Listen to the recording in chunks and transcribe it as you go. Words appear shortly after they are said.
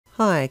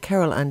Hi,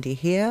 Carol Undy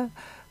here.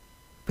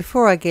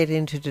 Before I get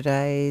into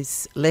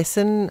today's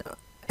lesson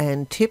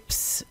and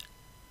tips,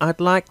 I'd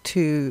like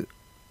to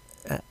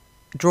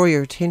draw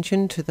your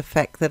attention to the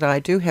fact that I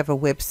do have a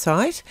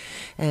website,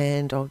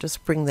 and I'll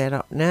just bring that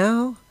up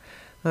now.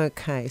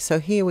 Okay, so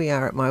here we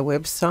are at my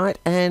website,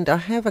 and I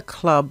have a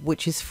club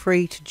which is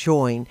free to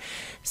join.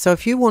 So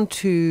if you want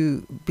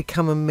to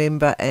become a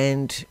member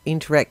and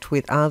interact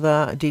with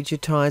other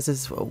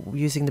digitizers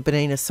using the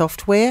Bernina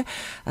software,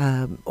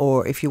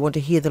 or if you want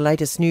to hear the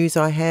latest news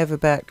I have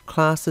about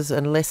classes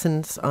and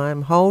lessons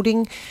I'm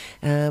holding,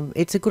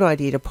 it's a good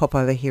idea to pop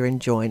over here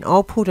and join.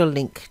 I'll put a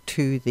link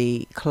to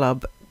the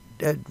club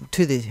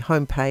to the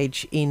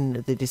homepage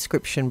in the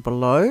description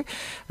below,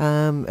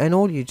 and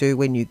all you do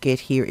when you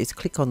get here is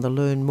click on the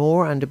Learn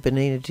More under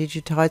Bernina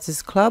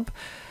Digitizers Club,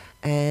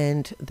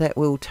 and that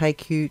will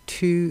take you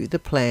to the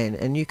plan,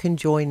 and you can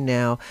join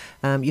now.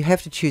 You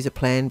have to choose a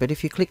plan, but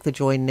if you click the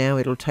join now,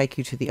 it'll take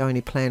you to the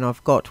only plan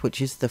I've got, which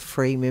is the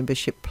free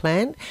membership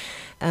plan.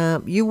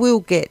 You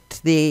will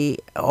get the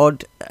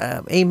odd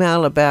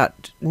email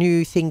about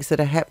new things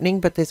that are happening,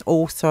 but there's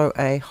also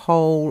a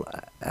whole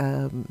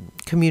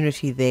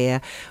community there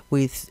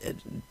with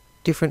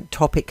different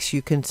topics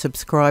you can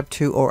subscribe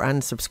to or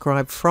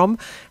unsubscribe from,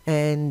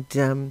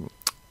 and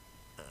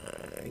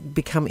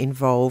become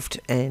involved,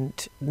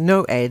 and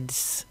no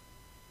external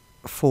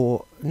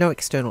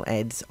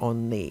ads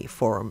on the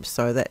forum,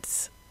 so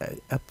that's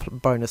a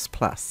bonus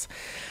plus.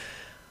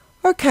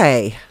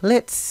 Okay,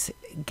 let's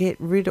get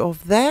rid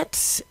of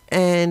that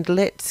and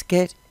let's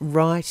get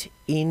right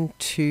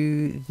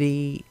into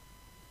the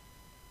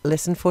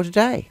lesson for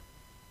today.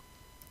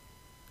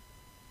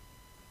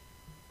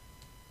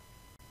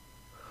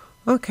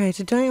 Okay,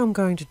 today I'm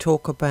going to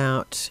talk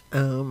about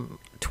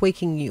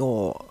tweaking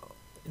your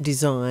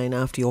design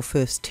after your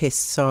first test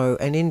sew,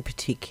 and in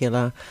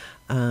particular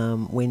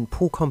when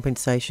pull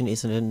compensation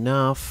isn't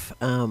enough,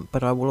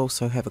 but I will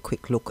also have a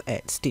quick look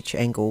at stitch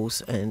angles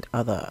and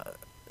other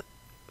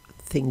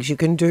things you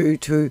can do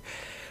to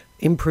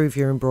improve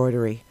your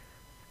embroidery.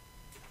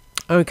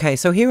 Okay,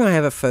 so here I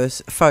have a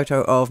first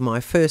photo of my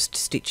first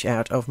stitch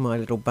out of my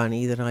little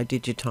bunny that I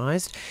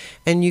digitized,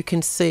 and you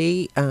can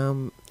see,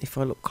 if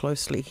I look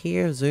closely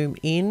here, zoom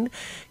in,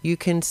 you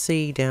can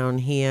see down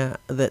here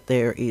that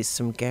there is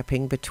some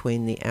gapping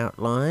between the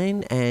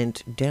outline,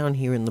 and down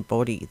here in the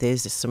body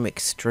there's some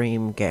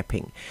extreme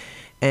gapping.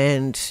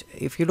 And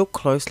if you look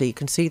closely, you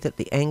can see that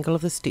the angle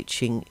of the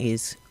stitching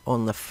is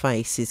on the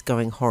face is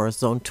going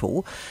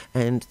horizontal,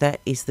 and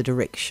that is the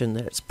direction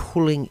that it's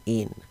pulling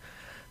in.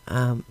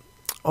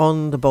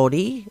 On the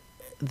body,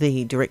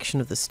 the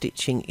direction of the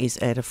stitching is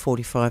at a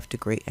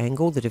 45-degree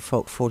angle, the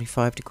default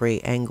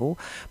 45-degree angle,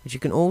 but you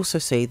can also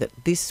see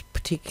that this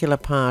particular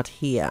part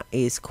here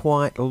is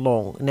quite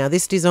long. Now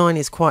this design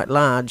is quite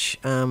large,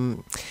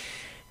 and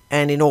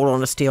in all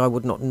honesty I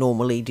would not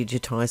normally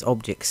digitize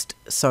objects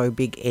so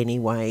big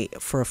anyway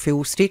for a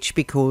fill stitch,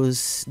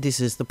 because this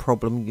is the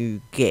problem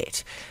you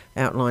get.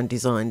 Outline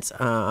designs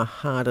are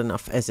hard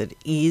enough as it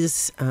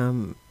is,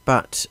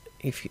 but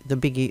if the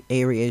bigger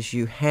areas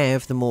you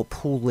have, the more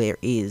pull there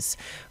is.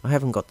 I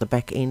haven't got the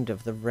back end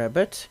of the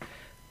rabbit,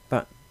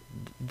 but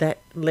that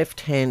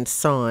left hand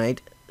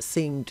side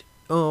seemed,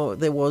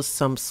 there was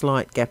some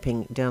slight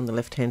gapping down the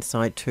left hand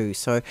side too,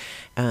 so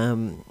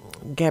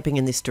gapping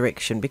in this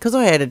direction. Because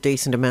I had a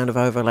decent amount of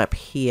overlap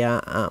here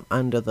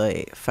under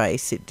the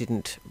face, it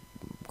didn't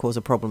cause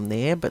a problem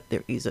there, but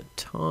there is a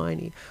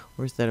tiny,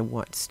 or is that a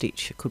white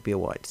stitch? It could be a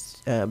white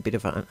bit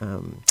of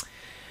a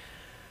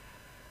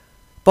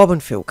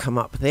bobbin fill come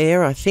up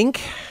there, I think.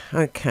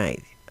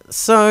 Okay,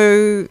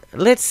 so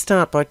let's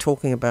start by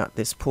talking about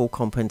this pull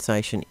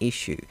compensation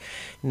issue.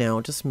 Now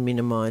I'll just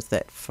minimize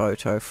that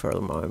photo for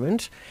a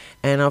moment,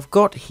 and I've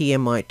got here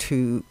my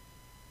two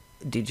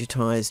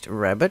digitized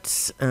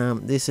rabbits.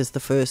 This is the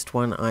first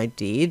one I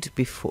did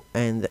before,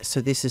 and so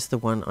this is the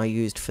one I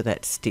used for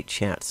that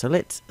stitch out. So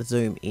let's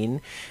zoom in,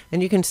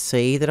 and you can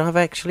see that I've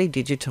actually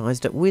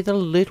digitized it with a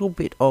little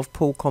bit of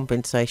pull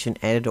compensation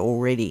added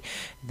already.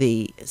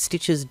 The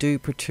stitches do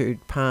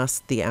protrude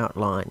past the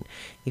outline.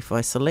 If I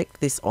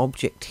select this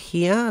object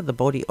here, the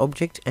body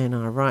object, and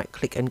I right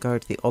click and go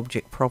to the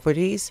object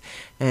properties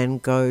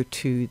and go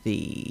to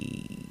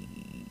the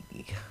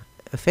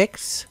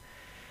effects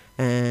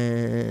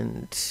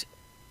and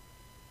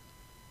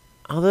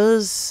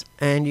others,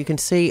 and you can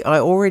see I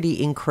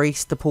already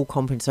increased the pull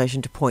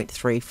compensation to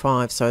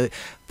 0.35, so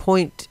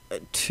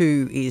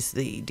 0.2 is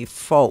the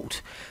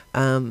default.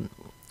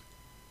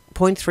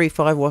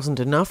 0.35 wasn't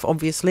enough,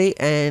 obviously,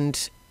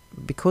 and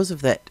because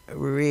of that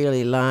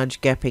really large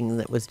gapping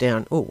that was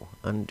down,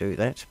 undo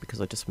that because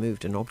I just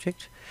moved an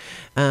object.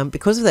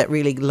 Because of that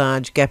really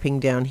large gapping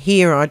down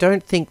here, I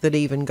don't think that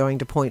even going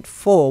to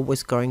 0.4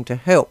 was going to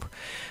help.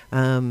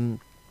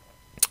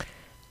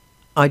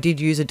 I did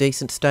use a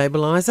decent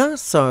stabilizer,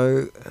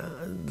 so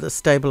the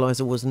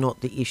stabilizer was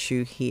not the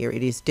issue here.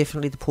 It is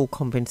definitely the pull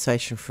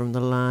compensation from the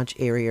large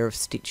area of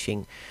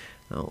stitching.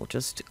 I'll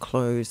just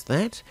close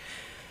that.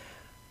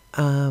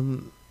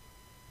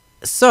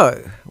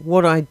 So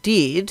what I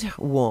did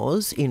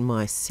was, in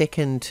my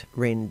second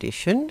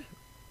rendition,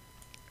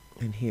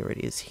 and here it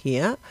is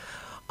here,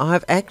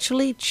 I've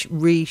actually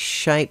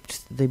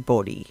reshaped the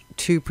body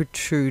to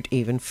protrude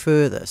even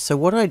further. So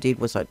what I did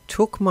was I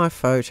took my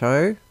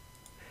photo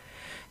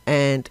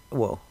and,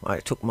 well, I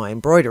took my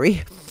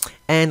embroidery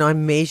and I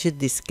measured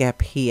this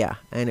gap here,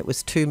 and it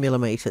was 2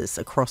 millimeters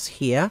across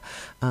here,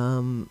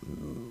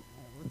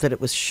 that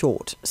it was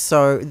short.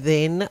 So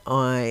then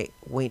I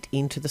went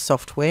into the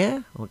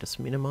software, I'll just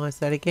minimize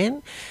that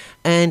again,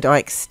 and I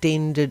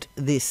extended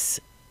this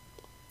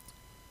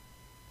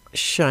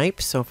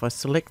shape. So if I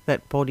select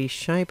that body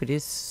shape, it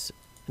is,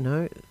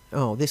 no,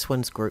 oh, this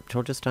one's grouped.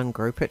 I'll just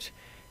ungroup it.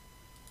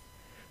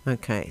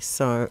 Okay,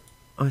 so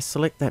I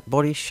select that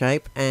body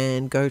shape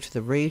and go to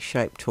the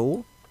reshape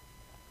tool.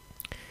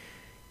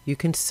 You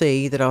can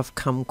see that I've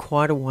come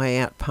quite a way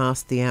out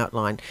past the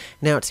outline.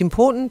 Now it's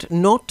important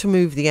not to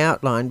move the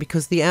outline,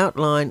 because the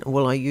outline,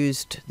 well, I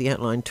used the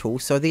outline tool,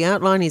 so the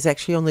outline is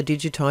actually on the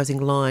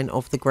digitizing line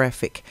of the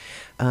graphic,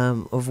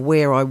 of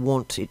where I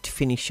want it to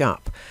finish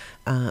up.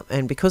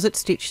 And because it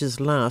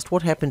stitches last,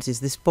 what happens is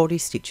this body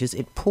stitches,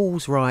 it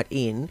pulls right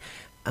in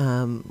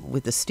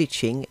with the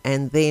stitching,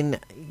 and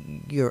then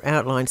your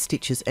outline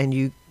stitches and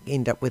you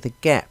end up with a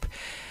gap.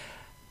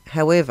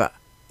 However,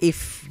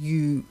 if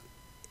you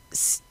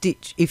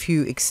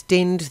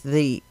extend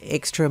the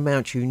extra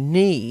amount you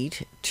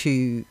need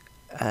to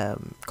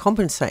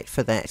compensate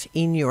for that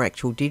in your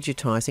actual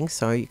digitizing,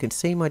 so you can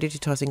see my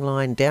digitizing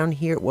line down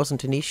here, it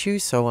wasn't an issue,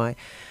 so I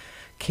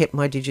kept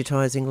my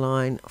digitizing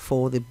line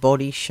for the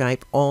body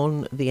shape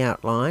on the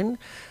outline,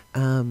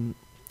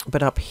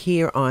 but up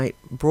here I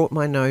brought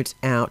my nodes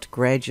out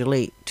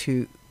gradually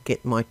to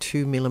get my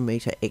 2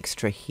 millimeter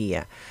extra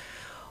here.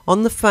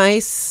 On the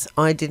face,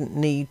 I didn't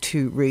need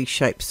to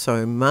reshape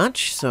so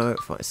much, so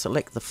if I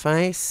select the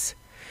face,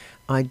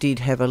 I did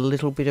have a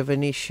little bit of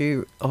an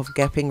issue of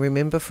gapping,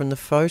 remember, from the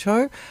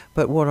photo,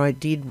 but what I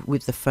did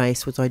with the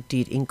face was I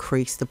did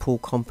increase the pull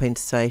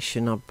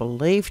compensation, I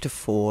believe, to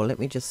 4. Let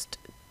me just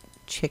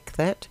check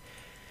that,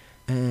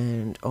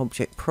 and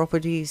object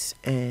properties,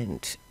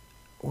 and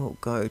we'll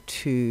go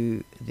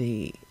to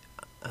the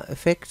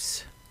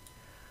effects,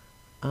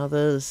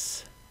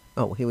 others.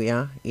 Oh, here we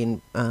are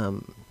in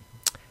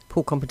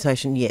pull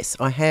compensation. Yes,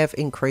 I have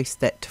increased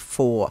that to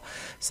 4.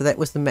 So that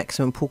was the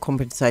maximum pull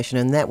compensation,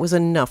 and that was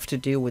enough to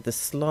deal with the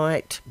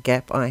slight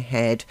gap I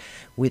had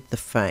with the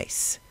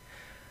face.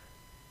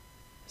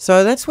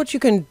 So that's what you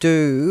can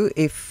do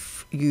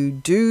if you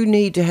do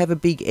need to have a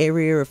big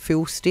area of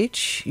fill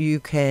stitch.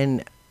 You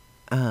can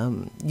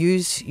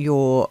use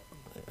your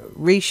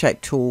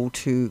reshape tool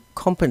to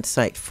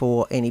compensate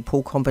for any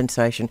pull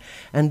compensation,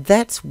 and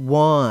that's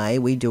why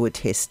we do a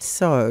test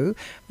sew,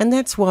 and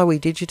that's why we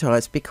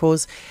digitize,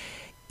 because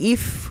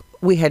if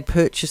we had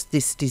purchased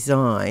this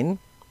design,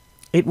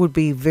 it would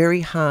be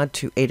very hard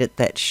to edit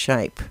that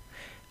shape.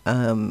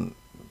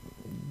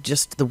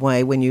 Just the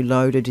way when you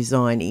load a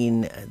design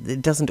in,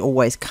 it doesn't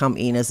always come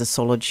in as a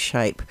solid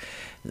shape.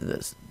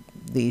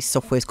 The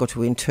software's got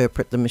to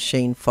interpret the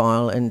machine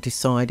file and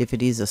decide if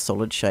it is a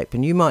solid shape,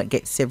 and you might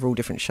get several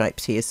different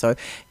shapes here, so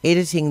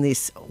editing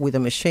this with a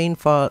machine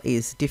file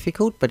is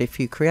difficult, but if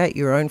you create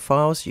your own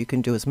files you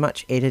can do as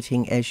much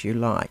editing as you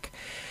like.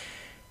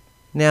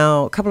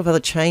 Now, a couple of other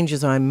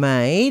changes I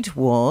made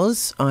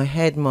was I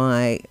had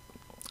my,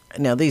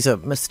 now these are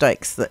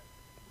mistakes that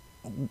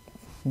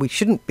we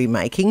shouldn't be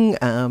making,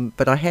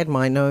 but I had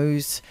my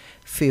nose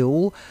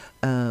fill,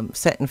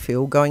 satin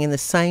fill, going in the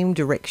same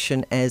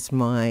direction as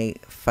my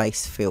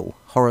face fill,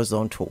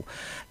 horizontal,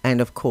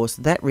 and of course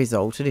that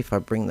resulted, if I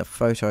bring the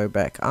photo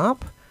back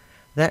up,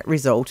 that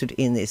resulted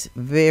in this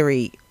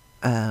very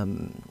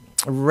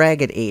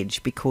ragged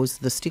edge, because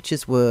the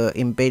stitches were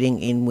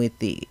embedding in with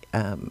the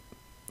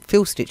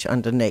fill stitch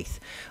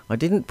underneath. I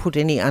didn't put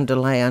any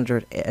underlay under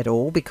it at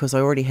all, because I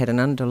already had an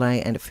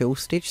underlay and a fill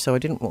stitch, so I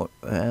didn't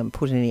want,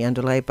 put any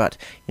underlay, but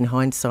in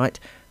hindsight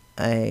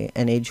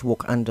an edge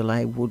walk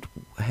underlay would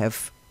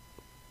have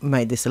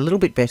made this a little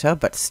bit better,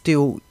 but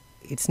still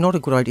it's not a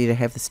good idea to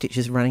have the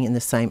stitches running in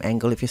the same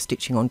angle if you're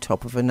stitching on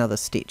top of another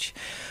stitch.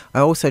 I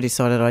also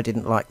decided I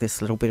didn't like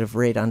this little bit of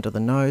red under the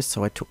nose,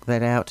 so I took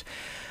that out.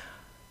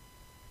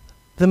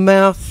 The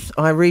mouth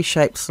I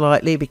reshaped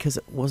slightly because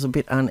it was a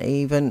bit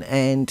uneven,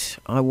 and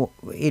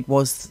it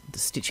was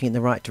stitching in the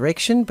right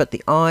direction, but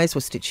the eyes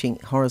were stitching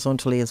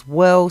horizontally as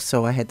well,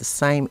 so I had the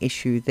same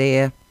issue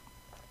there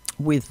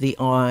with the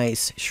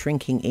eyes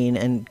shrinking in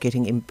and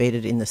getting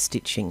embedded in the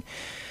stitching.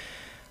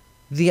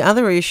 The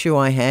other issue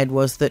I had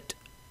was that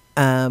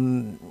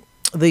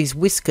these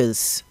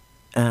whiskers,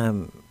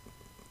 there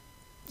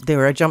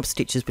are jump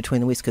stitches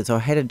between the whiskers. I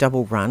had a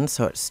double run,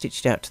 so it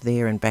stitched out to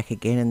there and back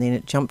again, and then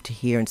it jumped to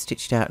here and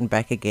stitched out and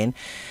back again.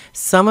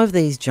 Some of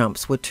these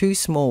jumps were too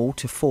small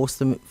to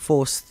force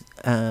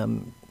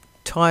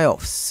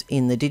tie-offs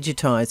in the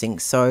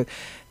digitizing. So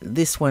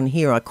this one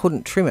here, I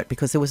couldn't trim it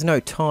because there was no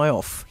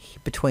tie-off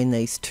between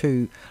these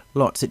two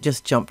lots. It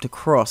just jumped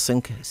across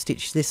and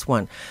stitched this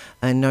one,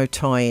 and no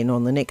tie-in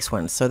on the next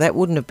one. So that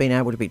wouldn't have been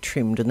able to be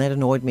trimmed, and that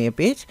annoyed me a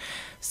bit.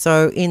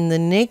 So in the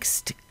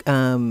next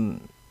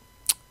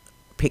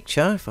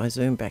picture, if I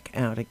zoom back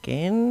out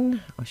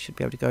again, I should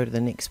be able to go to the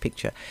next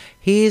picture.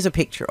 Here's a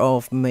picture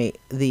of me,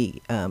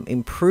 the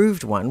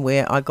improved one,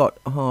 where I got,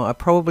 I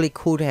probably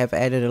could have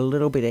added a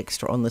little bit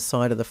extra on the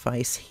side of the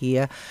face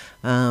here.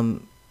 In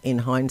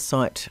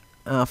hindsight,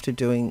 after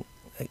doing,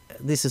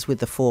 this is with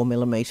the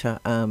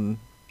 4mm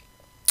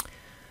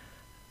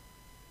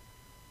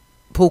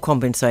pull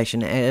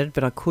compensation added,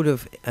 but I could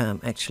have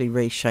actually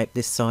reshaped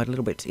this side a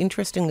little bit.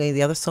 Interestingly,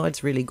 the other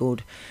side's really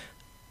good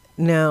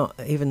now,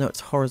 even though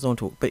it's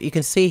horizontal. But you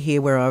can see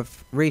here where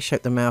I've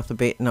reshaped the mouth a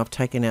bit, and I've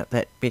taken out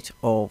that bit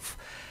of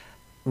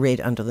red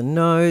under the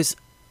nose,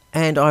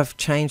 and I've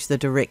changed the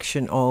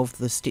direction of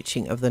the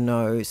stitching of the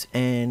nose.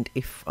 And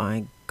if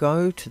I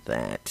go to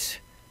that,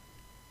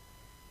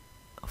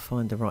 I'll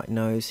find the right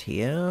nose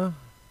here.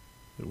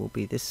 It will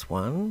be this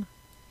one.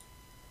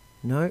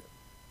 No,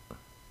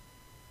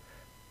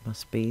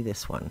 must be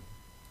this one.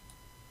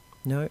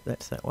 No,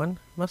 that's that one.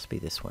 Must be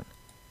this one.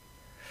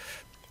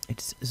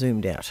 It's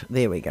zoomed out.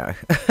 There we go.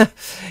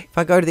 If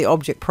I go to the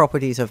object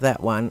properties of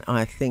that one,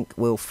 I think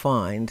we'll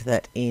find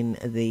that in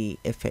the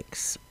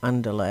effects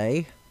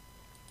underlay,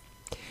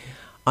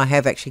 I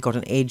have actually got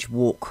an edge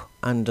walk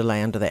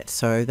underlay under that,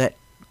 so that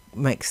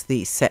makes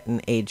the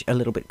satin edge a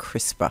little bit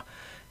crisper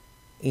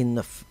in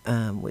the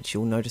which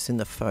you'll notice in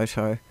the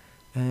photo.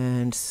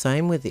 And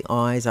same with the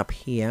eyes up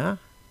here.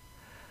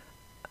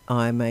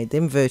 I made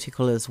them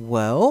vertical as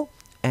well,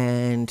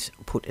 and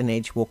put an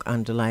edge walk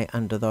underlay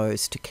under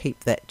those to keep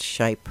that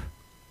shape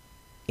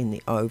in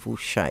the oval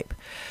shape.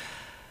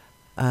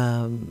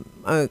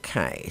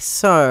 Okay,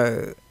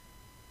 so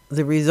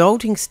the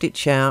resulting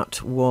stitch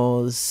out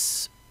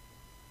was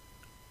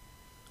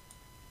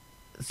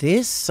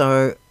this.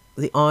 So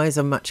the eyes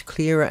are much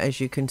clearer, as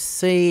you can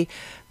see.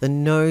 The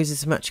nose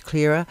is much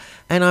clearer,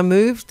 and I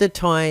moved the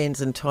tie-ins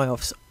and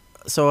tie-offs.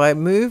 So I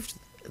moved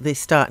the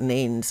start and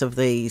ends of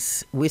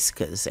these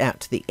whiskers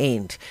out to the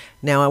end.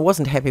 Now I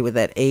wasn't happy with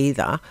that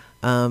either,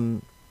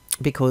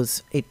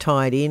 because it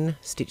tied in,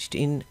 stitched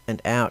in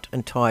and out,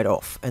 and tied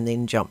off and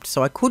then jumped.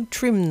 So I could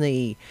trim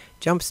the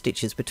jump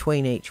stitches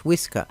between each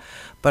whisker,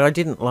 but I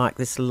didn't like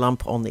this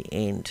lump on the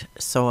end.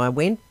 So I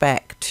went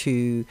back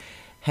to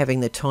having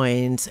the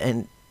tie-ins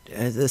and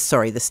the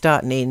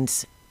start and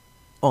ends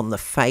on the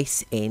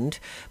face end.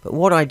 But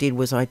what I did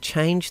was I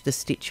changed the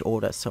stitch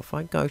order. So if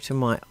I go to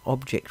my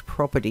object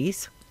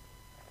properties,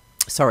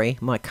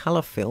 my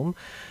colour film,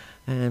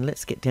 and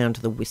let's get down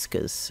to the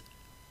whiskers.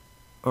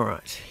 All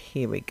right,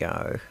 here we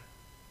go.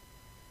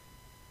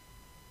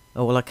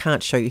 Oh, well, I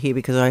can't show you here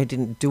because I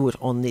didn't do it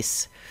on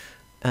this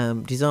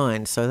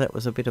design, so that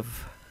was a bit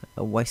of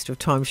a waste of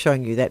time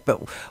showing you that.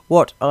 But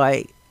what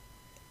I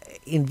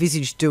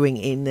envisaged doing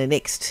in the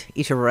next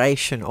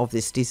iteration of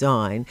this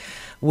design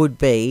would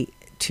be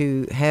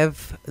to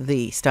have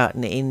the start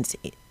and ends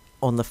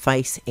on the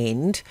face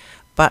end,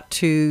 but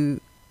to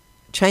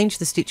change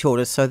the stitch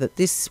order so that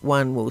this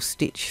one will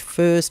stitch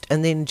first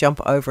and then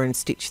jump over and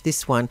stitch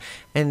this one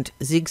and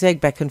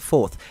zigzag back and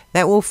forth.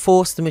 That will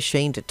force the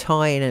machine to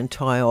tie in and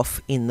tie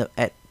off in the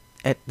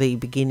at the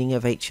beginning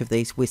of each of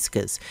these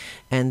whiskers,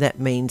 and that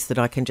means that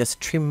I can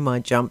just trim my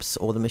jumps,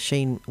 or the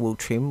machine will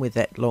trim with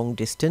that long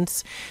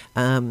distance,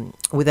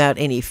 without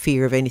any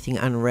fear of anything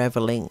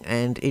unraveling,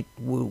 and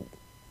it'll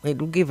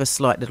give a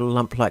slight little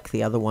lump like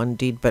the other one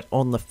did, but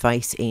on the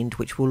face end,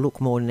 which will look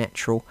more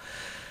natural.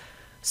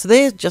 So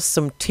there's just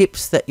some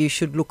tips that you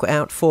should look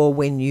out for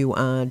when you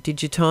are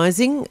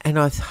digitizing, and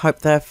I hope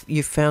that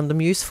you've found them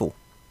useful.